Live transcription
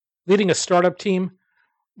Leading a startup team,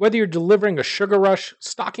 whether you're delivering a sugar rush,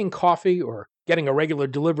 stocking coffee, or getting a regular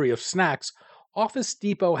delivery of snacks, Office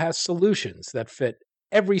Depot has solutions that fit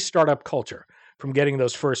every startup culture, from getting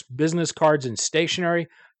those first business cards and stationery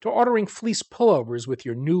to ordering fleece pullovers with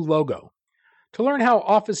your new logo. To learn how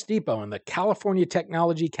Office Depot and the California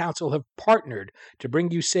Technology Council have partnered to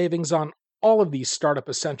bring you savings on all of these startup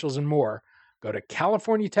essentials and more, go to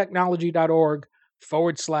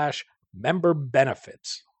californiatechnology.org/member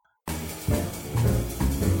benefits.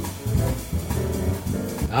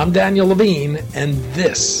 I'm Daniel Levine, and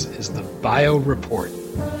this is the Bio Report.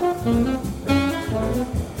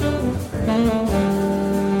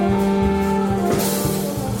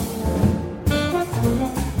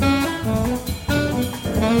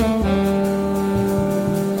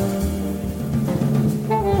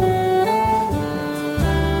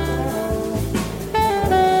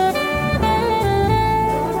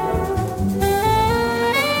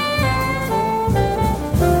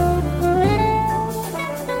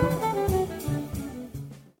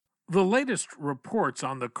 The latest reports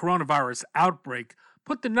on the coronavirus outbreak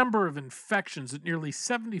put the number of infections at nearly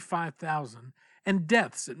 75,000 and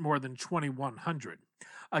deaths at more than 2,100.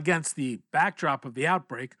 Against the backdrop of the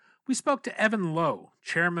outbreak, we spoke to Evan Loh,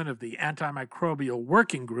 chairman of the Antimicrobial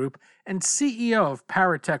Working Group and CEO of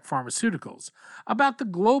Paratek Pharmaceuticals, about the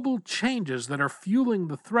global changes that are fueling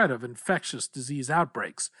the threat of infectious disease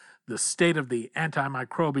outbreaks, the state of the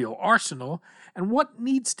antimicrobial arsenal, and what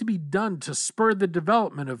needs to be done to spur the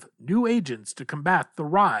development of new agents to combat the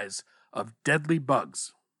rise of deadly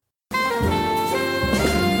bugs.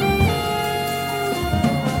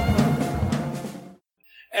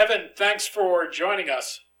 Evan, thanks for joining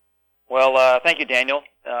us. Well, thank you, Daniel.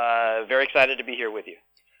 Very excited to be here with you.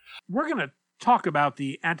 We're going to talk about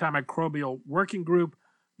the Antimicrobial Working Group,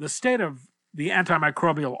 the state of the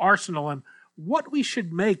antimicrobial arsenal, and what we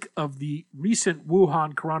should make of the recent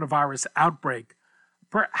Wuhan coronavirus outbreak.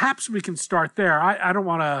 Perhaps we can start there. I don't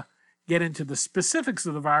want to get into the specifics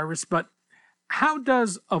of the virus, but how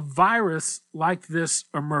does a virus like this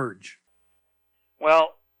emerge?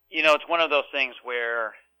 Well, it's one of those things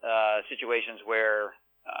where situations where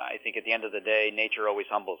I think at the end of the day, nature always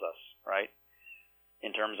humbles us, right?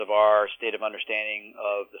 In terms of our state of understanding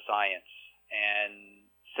of the science. And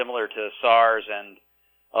similar to SARS and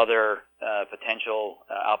other potential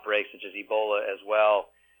outbreaks such as Ebola as well,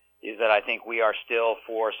 is that I think we are still,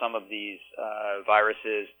 for some of these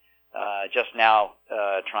viruses, just now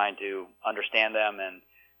trying to understand them. And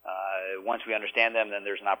once we understand them, then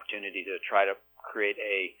there's an opportunity to try to create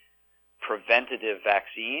a preventative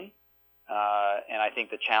vaccine. And I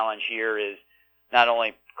think the challenge here is not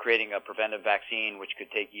only creating a preventive vaccine, which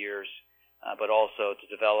could take years, but also to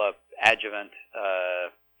develop adjuvant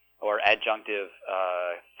or adjunctive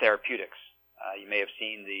therapeutics. You may have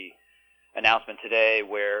seen the announcement today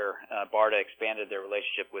where BARDA expanded their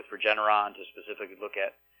relationship with Regeneron to specifically look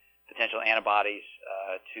at potential antibodies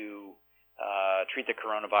to treat the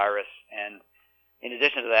coronavirus. And in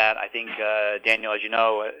addition to that, I think, Daniel, as you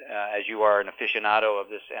know, as you are an aficionado of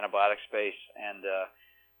this antibiotic space and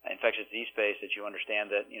infectious disease space, that you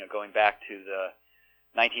understand that, going back to the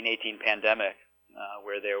 1918 pandemic,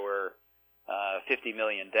 where there were 50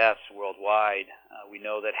 million deaths worldwide, we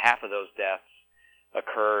know that half of those deaths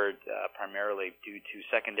occurred primarily due to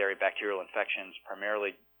secondary bacterial infections,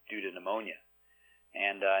 primarily due to pneumonia.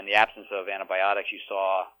 And in the absence of antibiotics, you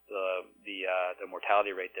saw the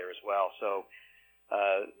mortality rate there as well. So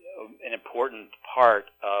an important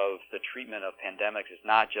part of the treatment of pandemics is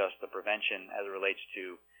not just the prevention as it relates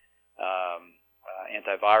to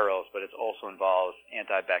antivirals, but it also involves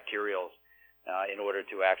antibacterials in order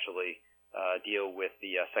to actually deal with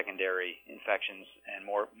the secondary infections, and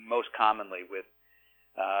most commonly with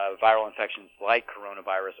viral infections like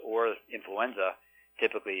coronavirus or influenza.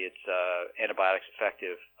 Typically, it's antibiotics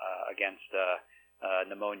effective against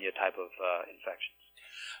pneumonia type of infections.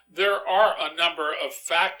 There are a number of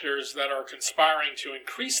factors that are conspiring to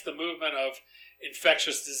increase the movement of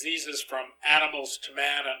infectious diseases from animals to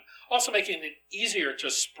man, and also making it easier to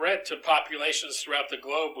spread to populations throughout the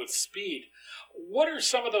globe with speed. What are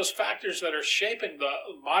some of those factors that are shaping the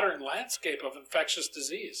modern landscape of infectious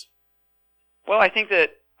disease? Well,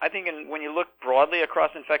 when you look broadly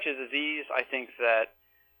across infectious disease, I think that,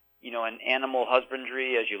 in animal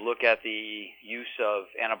husbandry, as you look at the use of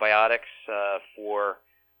antibiotics for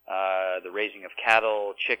the raising of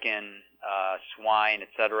cattle, chicken, swine,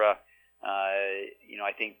 etc.,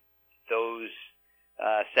 I think those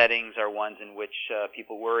settings are ones in which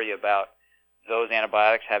people worry about those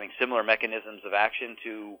antibiotics having similar mechanisms of action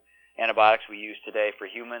to antibiotics we use today for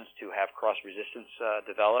humans, to have cross-resistance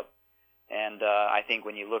develop. And I think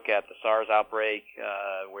when you look at the SARS outbreak,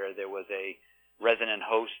 where there was a resident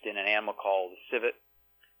host in an animal called civet,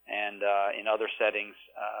 and in other settings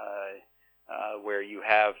where you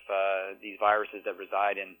have these viruses that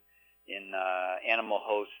reside in animal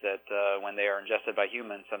hosts that when they are ingested by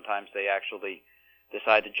humans, sometimes they actually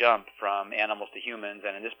decide to jump from animals to humans.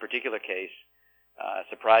 And in this particular case,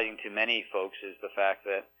 surprising to many folks is the fact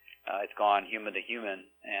that it's gone human to human.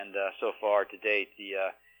 And so far to date,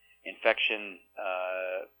 the infection,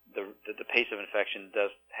 the pace of infection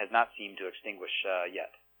has not seemed to extinguish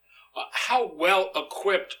yet. How well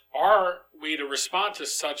equipped are we to respond to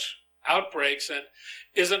such outbreaks, and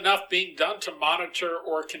is enough being done to monitor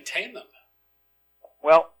or contain them?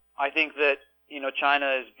 Well, I think that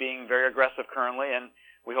China is being very aggressive currently, and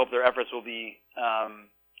we hope their efforts will be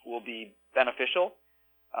beneficial.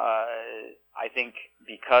 I think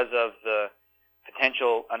because of the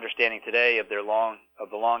potential understanding today of the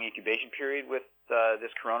long incubation period with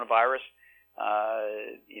this coronavirus,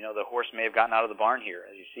 the horse may have gotten out of the barn here.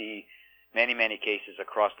 As you see, many cases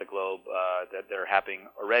across the globe that are happening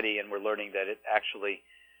already, and we're learning that it actually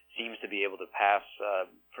seems to be able to pass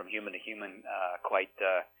from human to human quite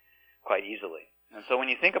easily. And so when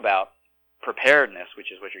you think about preparedness,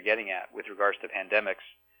 which is what you're getting at with regards to pandemics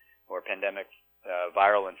or pandemic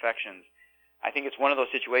viral infections, I think it's one of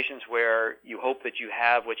those situations where you hope that you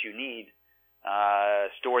have what you need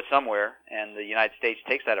stored somewhere, and the United States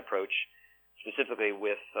takes that approach, specifically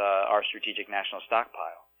with our strategic national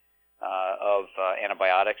stockpile of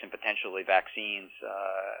antibiotics and potentially vaccines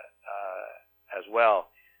as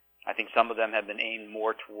well. I think some of them have been aimed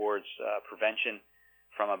more towards prevention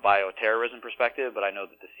from a bioterrorism perspective, but I know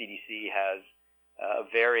that the CDC has a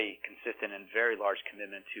very consistent and very large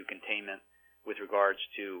commitment to containment with regards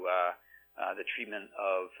to the treatment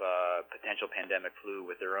of potential pandemic flu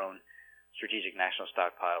with their own strategic national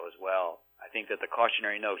stockpile as well. I think that the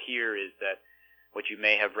cautionary note here is that what you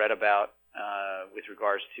may have read about with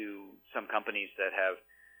regards to some companies that have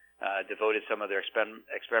devoted some of their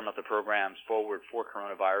experimental programs forward for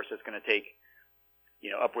coronavirus, it's going to take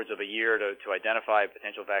upwards of a year to identify a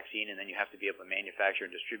potential vaccine, and then you have to be able to manufacture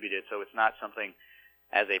and distribute it. So it's not something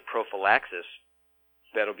as a prophylaxis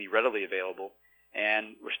that'll be readily available,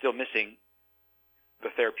 and we're still missing the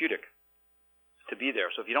therapeutic to be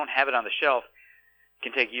there. So if you don't have it on the shelf, it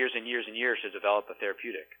can take years and years and years to develop a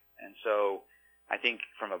therapeutic. And so I think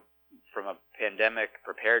from a pandemic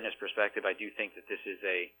preparedness perspective, I do think that this is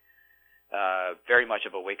a very much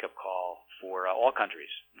of a wake-up call for all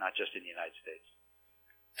countries, not just in the United States.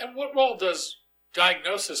 And what role does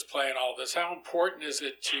diagnosis play in all this? How important is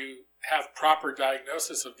it to have proper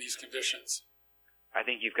diagnosis of these conditions? I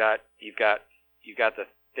think you've got the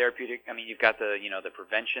therapeutic. I mean, you've got the the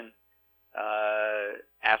prevention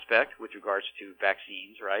aspect with regards to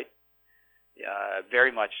vaccines, right?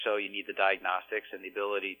 Very much so. You need the diagnostics and the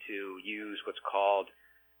ability to use what's called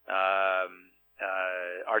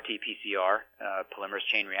RT-PCR, polymerase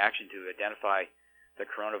chain reaction, to identify the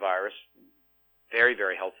coronavirus. Very,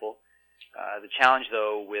 very helpful. The challenge,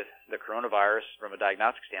 though, with the coronavirus from a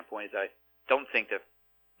diagnostic standpoint is that I don't think that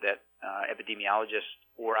epidemiologists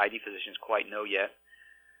or ID physicians quite know yet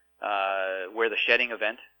where the shedding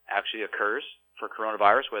event actually occurs for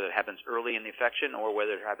coronavirus, whether it happens early in the infection or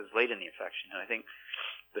whether it happens late in the infection. And I think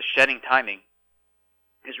the shedding timing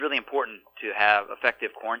is really important to have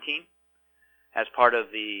effective quarantine as part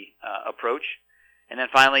of the approach. And then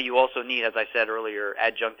finally, you also need, as I said earlier,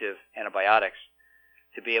 adjunctive antibiotics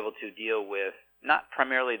to be able to deal with not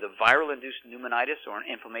primarily the viral-induced pneumonitis or an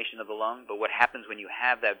inflammation of the lung, but what happens when you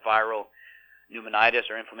have that viral pneumonitis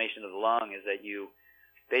or inflammation of the lung is that you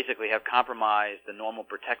basically have compromised the normal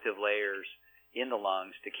protective layers in the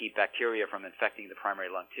lungs to keep bacteria from infecting the primary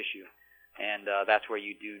lung tissue. And that's where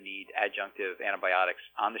you do need adjunctive antibiotics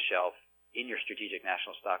on the shelf in your strategic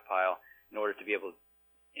national stockpile in order to be able to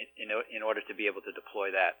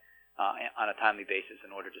deploy that on a timely basis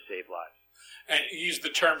in order to save lives. And you use the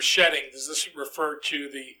term shedding. Does this refer to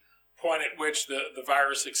the point at which the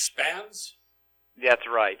virus expands? That's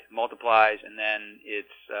right. Multiplies, and then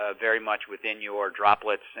it's very much within your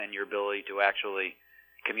droplets and your ability to actually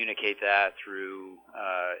communicate that through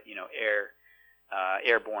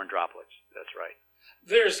airborne droplets. That's right.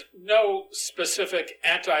 There's no specific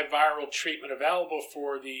antiviral treatment available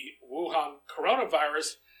for the Wuhan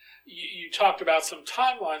coronavirus. You talked about some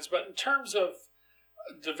timelines, but in terms of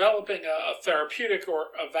developing a therapeutic or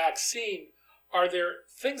a vaccine, are there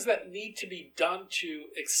things that need to be done to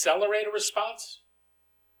accelerate a response?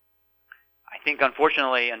 I think,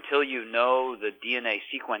 unfortunately, until you know the DNA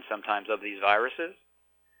sequence sometimes of these viruses,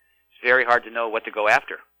 it's very hard to know what to go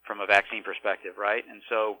after from a vaccine perspective, right? And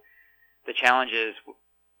so the challenge is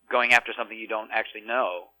going after something you don't actually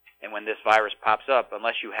know. And when this virus pops up,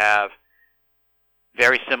 unless you have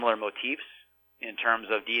very similar motifs in terms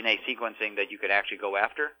of DNA sequencing that you could actually go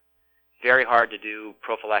after, very hard to do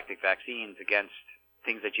prophylactic vaccines against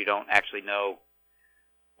things that you don't actually know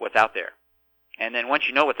what's out there. And then once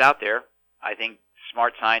you know what's out there, I think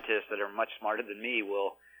smart scientists that are much smarter than me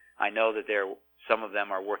I know that some of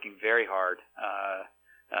them are working very hard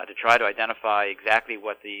to try to identify exactly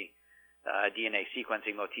what the DNA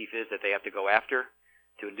sequencing motif is that they have to go after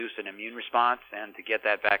to induce an immune response and to get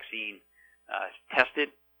that vaccine tested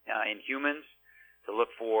in humans, to look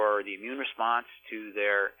for the immune response to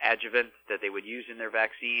their adjuvant that they would use in their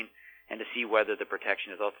vaccine, and to see whether the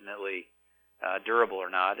protection is ultimately durable or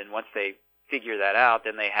not. And once they figure that out,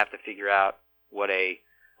 then they have to figure out what a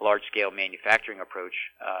large-scale manufacturing approach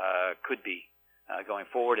could be going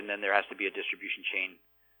forward, and then there has to be a distribution chain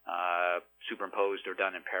superimposed or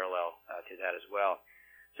done in parallel to that as well.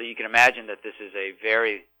 So you can imagine that this is a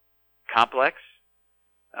very complex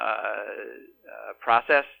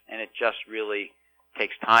process, and it just really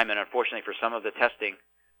takes time. And unfortunately, for some of the testing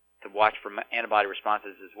to watch for antibody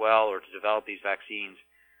responses as well, or to develop these vaccines,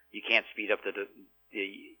 you can't speed up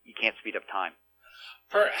time.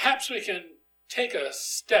 Perhaps we can take a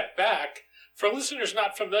step back. For listeners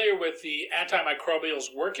not familiar with the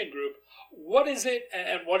Antimicrobials Working Group, what is it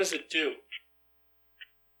and what does it do?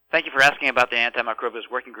 Thank you for asking about the Antimicrobials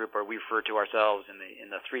Working Group, or we refer to ourselves in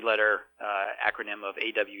the three-letter acronym of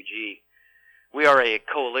AWG. We are a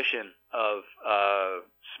coalition of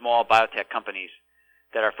small biotech companies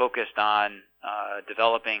that are focused on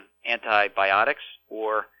developing antibiotics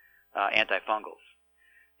or antifungals.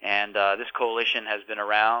 And this coalition has been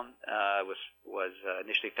around, was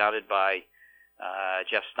initially founded by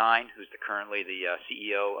Jeff Stein, who's currently the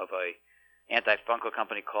CEO of a antifungal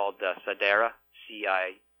company called Cidara,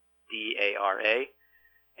 CIDARA.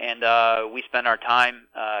 And we spend our time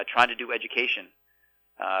trying to do education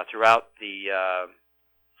throughout the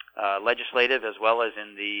legislative as well as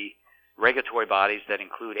in the regulatory bodies that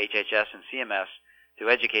include HHS and CMS, to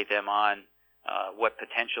educate them on what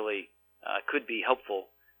potentially could be helpful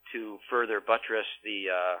to further buttress the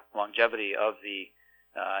longevity of the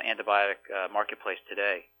antibiotic marketplace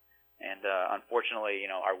today. And unfortunately,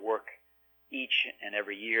 our work each and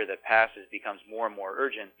every year that passes becomes more and more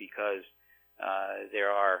urgent, because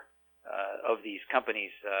there are, of these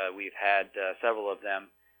companies, we've had several of them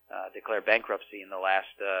declare bankruptcy in the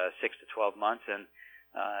last 6 to 12 months, and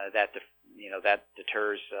that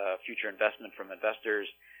deters future investment from investors,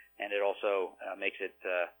 and it also makes it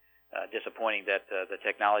disappointing that the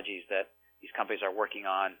technologies that these companies are working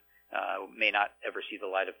on may not ever see the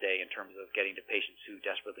light of day in terms of getting to patients who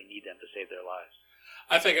desperately need them to save their lives.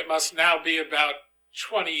 I think it must now be about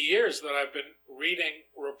 20 years that I've been reading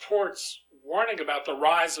reports warning about the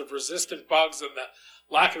rise of resistant bugs and the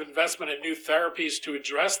lack of investment in new therapies to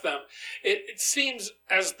address them. It seems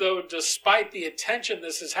as though, despite the attention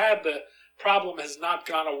this has had, the problem has not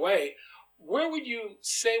gone away. Where would you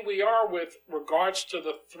say we are with regards to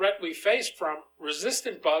the threat we face from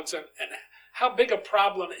resistant bugs, and how big a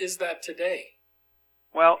problem is that today?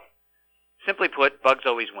 Well, simply put, bugs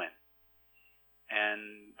always win.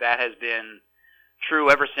 And that has been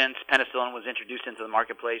true ever since penicillin was introduced into the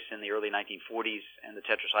marketplace in the early 1940s, and the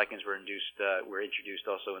tetracyclines were introduced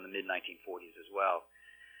also in the mid-1940s as well.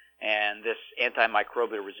 And this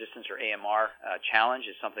antimicrobial resistance, or AMR, challenge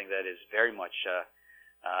is something that is very much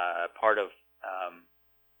part of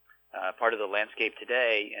the landscape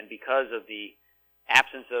today. And because of the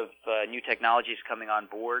absence of new technologies coming on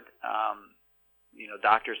board,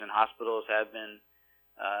 doctors and hospitals have been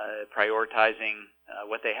prioritizing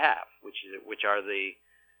what they have, which are the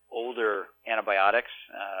older antibiotics,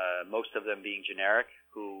 most of them being generic,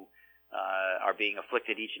 who are being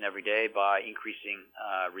afflicted each and every day by increasing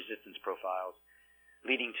resistance profiles,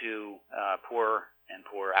 leading to poor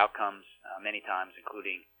outcomes many times,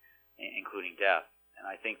 including death. And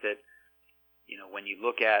I think that when you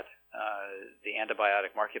look at the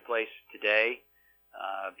antibiotic marketplace today,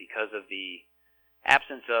 because of the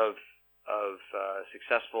absence of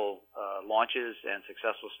successful launches and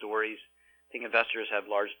successful stories, I think investors have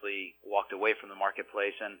largely walked away from the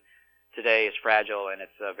marketplace, and today it's fragile and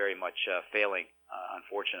it's very much failing,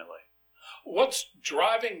 unfortunately. What's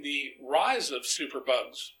driving the rise of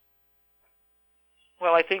superbugs?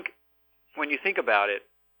 Well, I think when you think about it,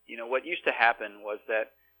 what used to happen was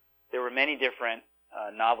that there were many different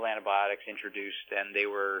novel antibiotics introduced, and they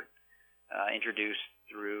were introduced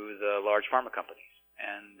through the large pharma companies.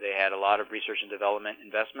 And they had a lot of research and development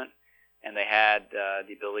investment, and they had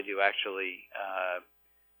the ability to actually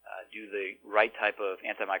do the right type of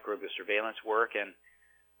antimicrobial surveillance work. And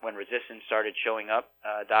when resistance started showing up,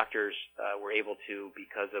 doctors were able to,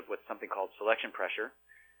 because of what's something called selection pressure,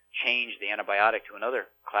 change the antibiotic to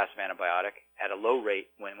another class of antibiotic at a low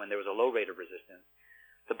rate when there was a low rate of resistance.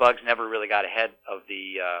 The bugs never really got ahead of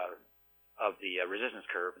the resistance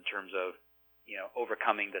curve in terms of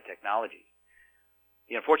overcoming the technologies.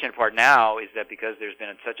 The unfortunate part now is that because there's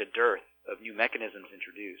been such a dearth of new mechanisms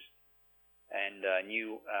introduced and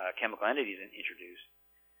new chemical entities introduced,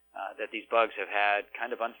 that these bugs have had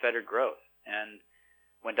kind of unfettered growth. And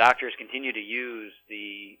when doctors continue to use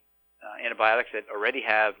the antibiotics that already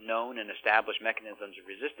have known and established mechanisms of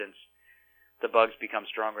resistance, the bugs become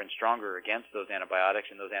stronger and stronger against those antibiotics,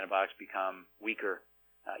 and those antibiotics become weaker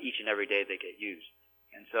each and every day they get used.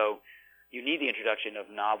 And so you need the introduction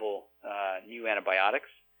of novel new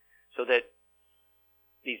antibiotics so that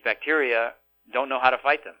these bacteria don't know how to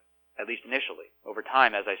fight them, at least initially. Over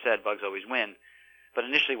time, as I said, bugs always win. But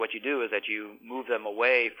initially what you do is that you move them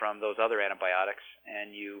away from those other antibiotics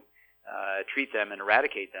and you treat them and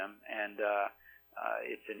eradicate them. And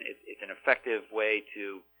it's an effective way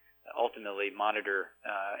to ultimately monitor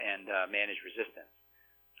and manage resistance.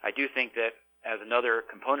 I do think that as another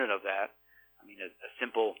component of that, a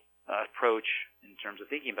simple approach in terms of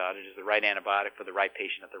thinking about it is the right antibiotic for the right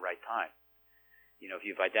patient at the right time. If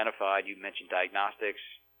you've identified, you mentioned diagnostics,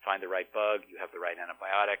 find the right bug, you have the right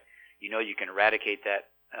antibiotic, you can eradicate that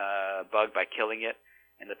bug by killing it,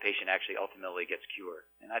 and the patient actually ultimately gets cured.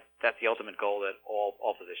 And that's the ultimate goal that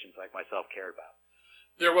all physicians like myself care about.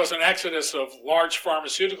 There was an exodus of large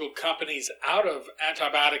pharmaceutical companies out of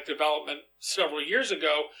antibiotic development several years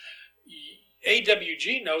ago.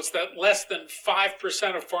 AWG notes that less than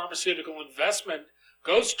 5% of pharmaceutical investment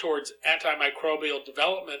goes towards antimicrobial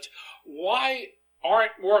development. Why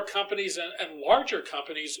aren't more companies and larger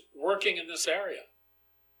companies working in this area?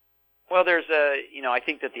 Well, there's I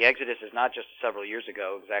think that the exodus is not just several years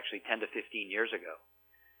ago. It was actually 10 to 15 years ago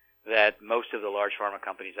that most of the large pharma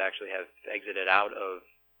companies actually have exited out of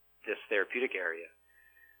this therapeutic area.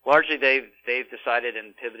 Largely, they've decided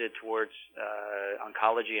and pivoted towards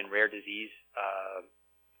oncology and rare disease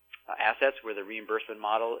assets, where the reimbursement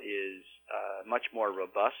model is much more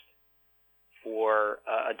robust for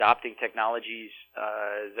adopting technologies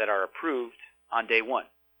that are approved on day one.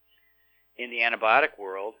 In the antibiotic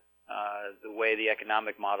world, the way the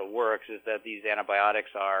economic model works is that these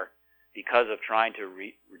antibiotics are, because of trying to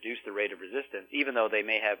reduce the rate of resistance, even though they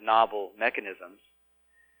may have novel mechanisms,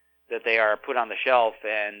 that they are put on the shelf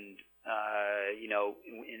and,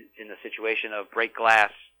 in the situation of break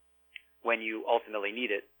glass when you ultimately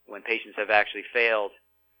need it, when patients have actually failed,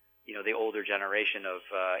 the older generation of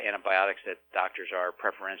antibiotics that doctors are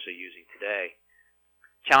preferentially using today.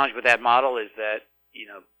 Challenge with that model is that,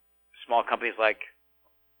 small companies like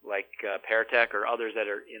Paratek or others that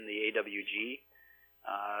are in the AWG,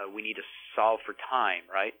 we need to solve for time,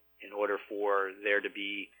 right, in order for there to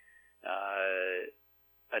be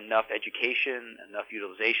enough education, enough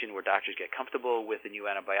utilization where doctors get comfortable with the new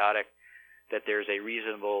antibiotic, that there's a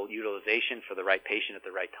reasonable utilization for the right patient at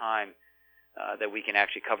the right time, that we can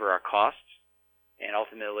actually cover our costs and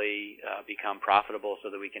ultimately become profitable so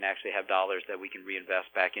that we can actually have dollars that we can reinvest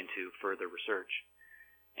back into further research.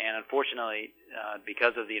 And unfortunately,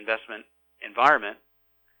 because of the investment environment,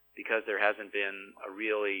 because there hasn't been a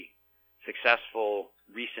really successful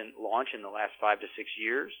recent launch in the last 5 to 6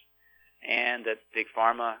 years, and that Big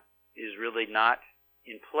Pharma is really not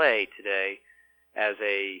in play today as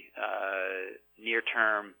a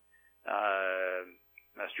near-term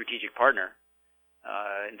strategic partner,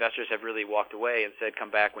 investors have really walked away and said,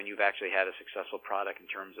 come back when you've actually had a successful product in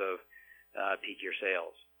terms of peak year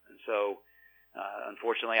sales. And so,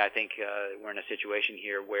 unfortunately, I think we're in a situation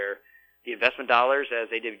here where the investment dollars, as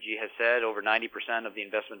AWG has said, over 90% of the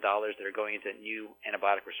investment dollars that are going into new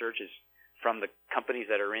antibiotic research is from the companies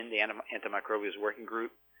that are in the Antimicrobials working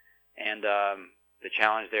group. And the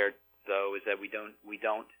challenge there, though, is that we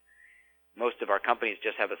don't. Most of our companies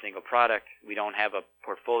just have a single product. We don't have a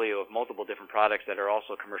portfolio of multiple different products that are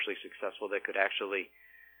also commercially successful that could actually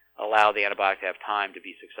allow the antibiotic to have time to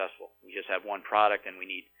be successful. We just have one product, and we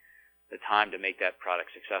need the time to make that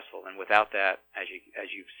product successful. And without that, as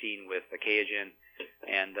you've seen with Achaogen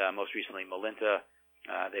and most recently Melinta,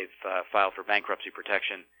 they've filed for bankruptcy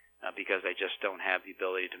protection because they just don't have the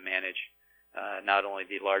ability to manage not only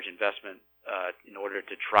the large investment in order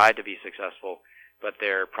to try to be successful, but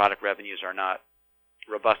their product revenues are not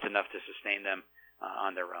robust enough to sustain them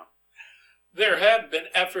on their own. There have been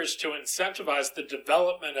efforts to incentivize the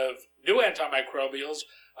development of new antimicrobials.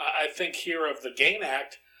 I think here of the GAIN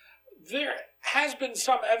Act. There has been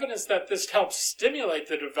some evidence that this helps stimulate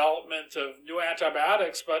the development of new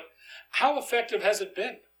antibiotics, but how effective has it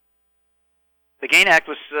been? The GAIN Act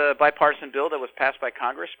was a bipartisan bill that was passed by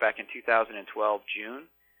Congress back in 2012, June.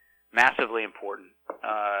 Massively important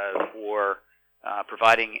for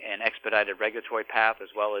providing an expedited regulatory path as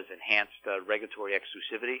well as enhanced regulatory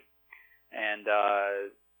exclusivity. And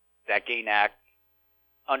that GAIN Act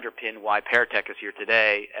underpinned why Paratek is here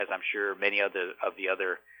today, as I'm sure many of the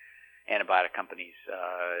other antibiotic companies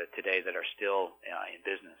today that are still in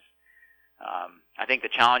business. I think the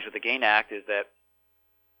challenge with the GAIN Act is that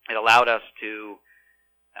it allowed us to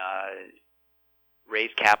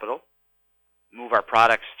raise capital, move our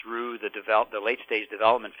products through the late-stage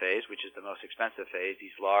development phase, which is the most expensive phase,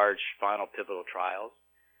 these large final pivotal trials.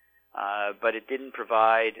 But it didn't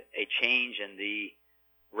provide a change in the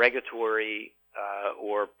regulatory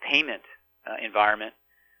or payment environment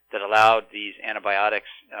that allowed these antibiotics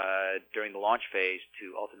during the launch phase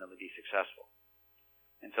to ultimately be successful.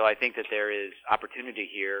 And so I think that there is opportunity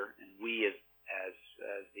here, and we as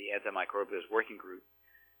the Antimicrobials Working Group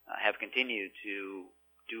have continued to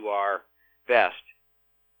do our best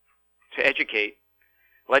to educate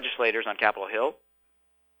legislators on Capitol Hill,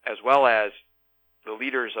 as well as the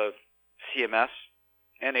leaders of CMS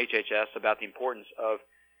and HHS about the importance of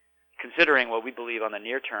considering what we believe on the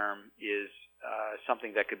near term is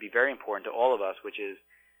something that could be very important to all of us, which is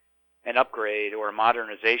an upgrade or a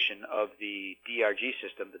modernization of the DRG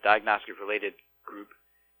system, the diagnostic-related group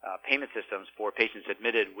payment systems for patients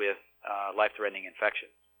admitted with life-threatening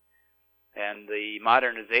infections. And the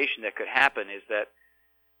modernization that could happen is that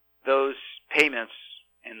those payments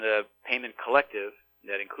in the payment collective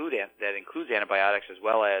that includes antibiotics as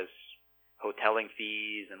well as hoteling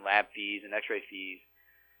fees and lab fees and x-ray fees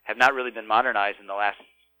have not really been modernized in the last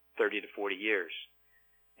 30 to 40 years.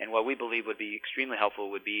 And what we believe would be extremely helpful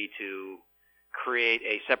would be to create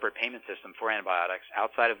a separate payment system for antibiotics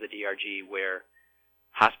outside of the DRG, where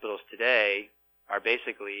hospitals today are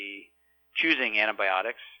basically choosing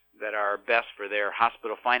antibiotics that are best for their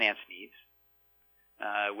hospital finance needs,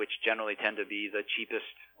 which generally tend to be the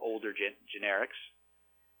cheapest older generics,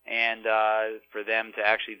 and for them to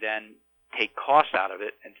actually then take costs out of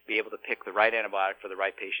it and to be able to pick the right antibiotic for the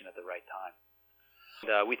right patient at the right time.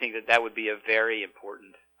 And, we think that would be a very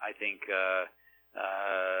important, I think,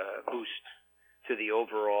 boost to the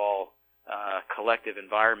overall collective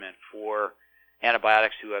environment for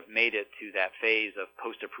antibiotics who have made it to that phase of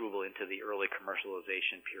post-approval into the early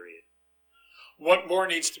commercialization period. What more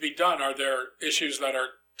needs to be done? Are there issues that are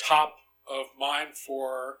top of mind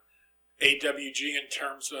for AWG in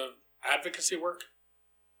terms of advocacy work?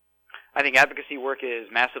 I think advocacy work is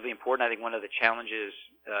massively important. I think one of the challenges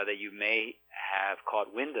that you may have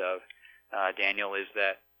caught wind of, Daniel, is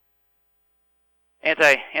that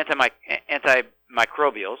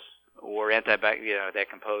antimicrobials or that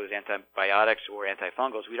compose antibiotics or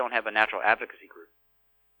antifungals, we don't have a natural advocacy group.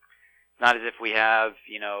 It's not as if we have,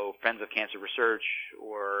 Friends of Cancer Research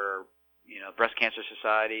or, Breast Cancer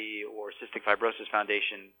Society or Cystic Fibrosis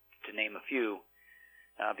Foundation, to name a few,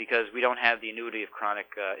 because we don't have the annuity of chronic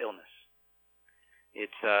illness.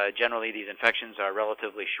 It's generally these infections are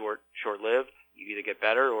relatively short-lived. You either get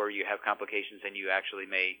better or you have complications and you actually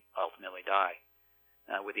may ultimately die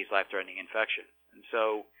with these life-threatening infections. And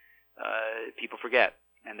so people forget,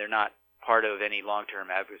 and they're not part of any long-term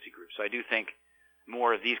advocacy group. So I do think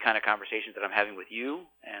more of these kind of conversations that I'm having with you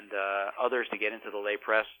and others to get into the lay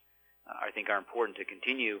press, I think are important to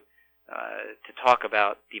continue to talk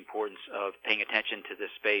about the importance of paying attention to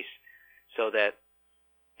this space so that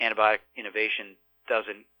antibiotic innovation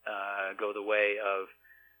doesn't go the way of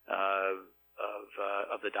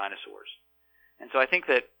the dinosaurs. And so I think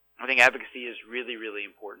advocacy is really, really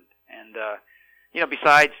important. And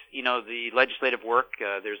besides the legislative work,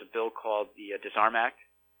 there's a bill called the Disarm Act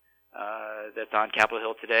that's on Capitol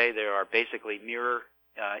Hill today. There are basically mirror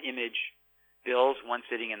image bills, one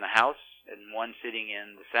sitting in the House and one sitting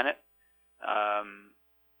in the Senate.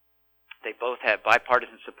 They both have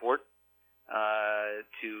bipartisan support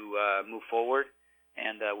to move forward,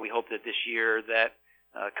 and we hope that this year that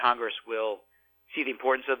Congress will see the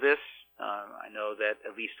importance of this. I know that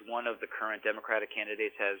at least one of the current Democratic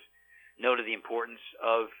candidates has noted the importance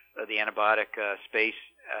of the antibiotic space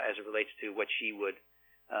as it relates to what she would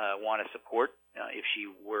want to support if she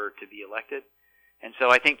were to be elected. And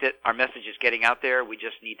so I think that our message is getting out there. We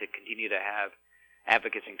just need to continue to have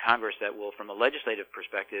advocates in Congress that will, from a legislative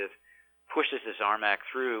perspective, push this Disarm Act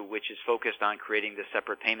through, which is focused on creating this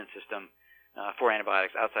separate payment system for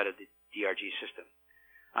antibiotics outside of the DRG system.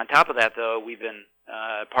 On top of that, though, we've been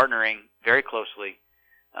partnering very closely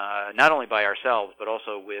not only by ourselves, but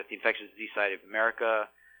also with the Infectious Disease Society of America,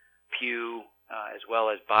 Pew, as well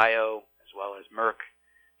as Bio, as well as Merck,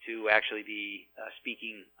 to actually be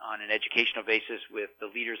speaking on an educational basis with the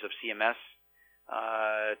leaders of CMS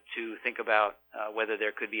to think about whether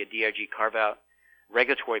there could be a DRG carve-out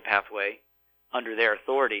regulatory pathway under their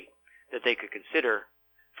authority that they could consider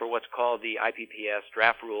for what's called the IPPS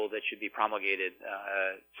draft rule that should be promulgated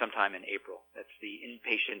sometime in April. That's the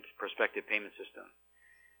Inpatient Prospective Payment System.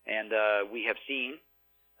 And we have seen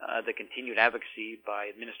the continued advocacy by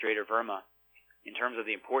Administrator Verma in terms of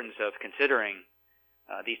the importance of considering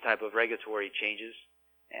these type of regulatory changes,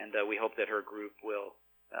 and we hope that her group will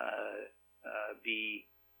be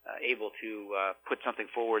able to put something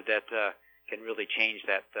forward that can really change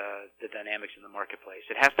the dynamics in the marketplace.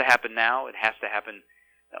 It has to happen now. It has to happen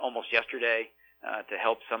almost yesterday to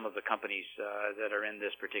help some of the companies that are in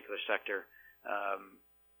this particular sector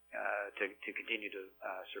to continue to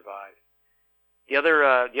survive. The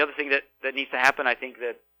other thing that needs to happen, I think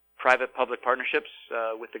that private-public partnerships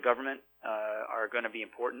with the government are going to be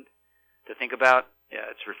important to think about.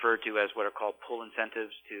 It's referred to as what are called pull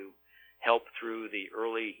incentives to help through the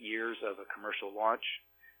early years of a commercial launch.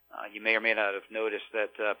 You may or may not have noticed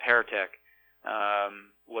that Paratek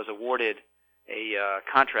was awarded a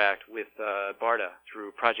contract with BARDA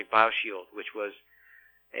through Project BioShield, which was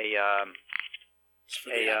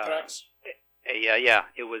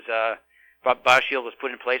BioShield was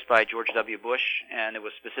put in place by George W. Bush, and it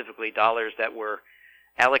was specifically dollars that were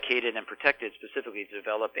allocated and protected specifically to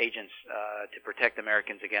develop agents to protect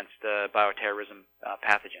Americans against bioterrorism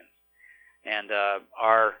pathogens. And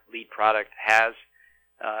our lead product has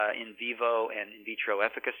in vivo and in vitro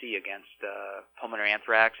efficacy against pulmonary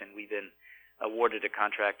anthrax, and we've been awarded a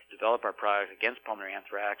contract to develop our product against pulmonary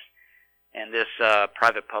anthrax. And this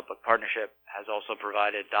private-public partnership has also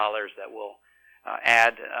provided dollars that will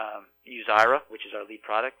add Uzira, which is our lead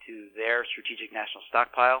product, to their strategic national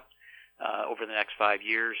stockpile over the next 5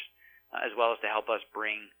 years, as well as to help us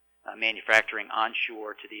bring manufacturing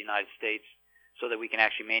onshore to the United States so that we can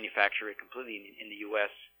actually manufacture it completely in the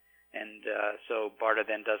U.S. And so BARDA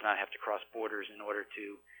then does not have to cross borders in order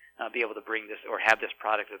to be able to bring this or have this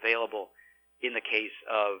product available in the case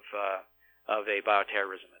of a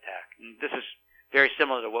bioterrorism attack. And this is very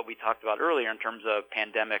similar to what we talked about earlier in terms of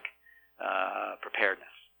pandemic preparedness.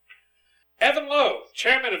 Evan Loh,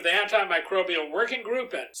 Chairman of the Antimicrobial Working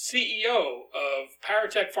Group and CEO of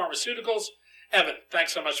Paratek Pharmaceuticals. Evan,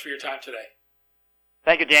 thanks so much for your time today.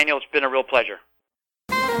 Thank you, Daniel. It's been a real pleasure.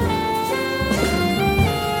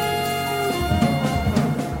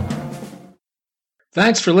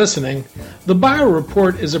 Thanks for listening. The Bio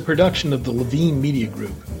Report is a production of the Levine Media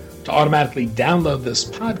Group. To automatically download this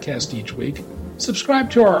podcast each week, subscribe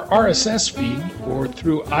to our RSS feed or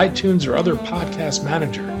through iTunes or other podcast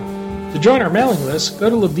manager. To join our mailing list, go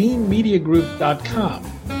to levinemediagroup.com.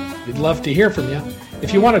 We'd love to hear from you.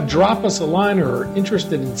 If you want to drop us a line or are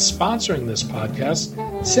interested in sponsoring this podcast,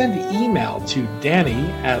 send email to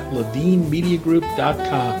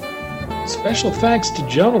danny@levinemediagroup.com. Special thanks to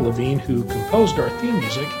Jonah Levine, who composed our theme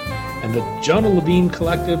music, and the Jonah Levine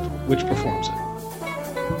Collective, which performs it.